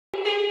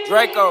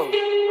Draco. What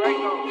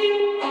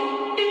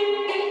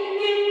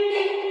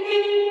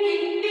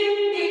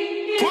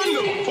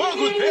the fuck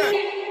was that?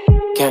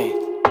 Gang.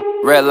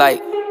 Red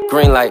light,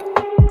 green light.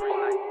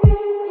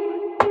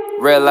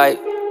 Red light,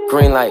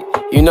 green light.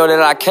 You know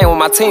that I came with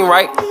my team,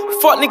 right?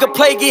 Fuck nigga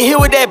play, get hit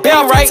with that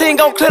bell, right? Team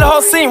gon' clear the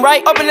whole scene,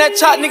 right? Up in that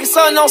chop, nigga,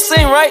 something don't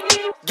seem right.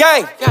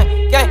 Gang,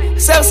 gang, gang.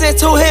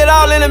 762 hit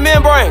all in the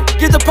membrane.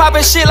 Get to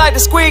poppin' shit like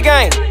the Squid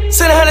Game.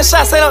 Send 100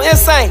 shots, say I'm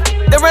insane.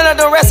 They ran up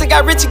the rest and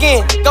got rich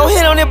again. Go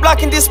hit on that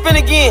block and then spin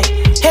again.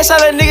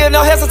 Headshot a nigga,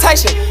 no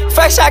hesitation.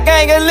 Fake shot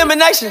gang,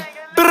 elimination.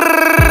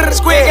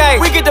 Squid Game.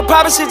 We get the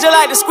poppin' shit just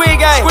like the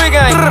Squid Game. Squid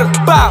Game.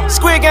 Bow.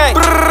 Squid Game.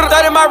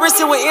 30 my wrist,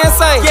 it went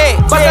insane.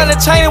 Yeah. Bust down the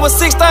chain, it was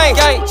 6 things.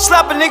 Gang.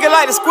 Slap a nigga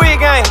like the Squid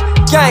Game.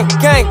 Gang,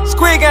 gang,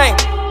 Squid Game.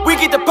 We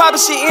get the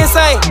poppin' shit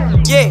insane.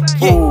 Yeah,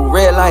 yeah. Ooh,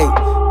 red light,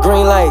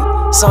 green light.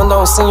 Sun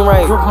don't seem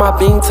right. Group my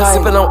bean tight.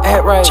 Sippin' on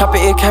act right. Chopper,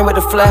 it came with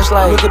a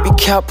flashlight. Nigga be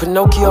cap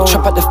Pinocchio.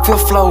 Trap out the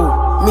 5th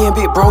floor. Me and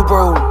big bro.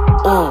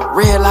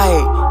 Red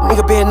light.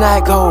 Nigga be a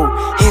night gold.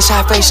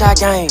 Headshot, face shot,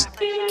 gang.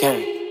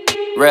 Gang.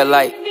 Red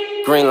light,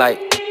 green light.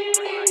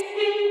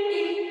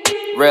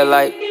 Red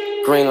light,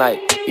 green light.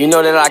 You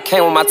know that I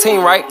came with my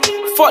team, right?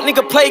 Fuck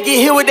nigga play, get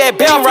hit with that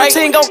bell, right?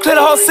 Team gon' clear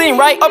the whole scene,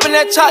 right? Up in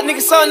that chop, nigga,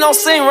 something don't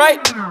seem right.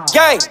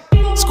 Gang,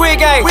 Squid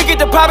Game. We get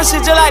the poppin'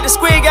 shit just like the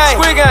Squid Game.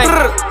 Squid Game.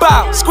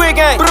 Bow, Squid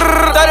Game.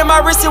 30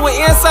 my wrist, it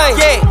went insane.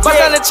 Yeah. Bust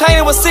down the chain,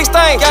 it was 6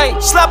 things. Gang.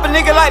 Slap a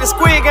nigga like the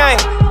Squid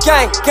Game.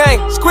 Gang, gang,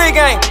 Squid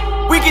Game.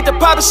 We get the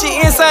poppin'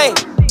 shit insane.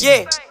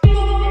 Yeah.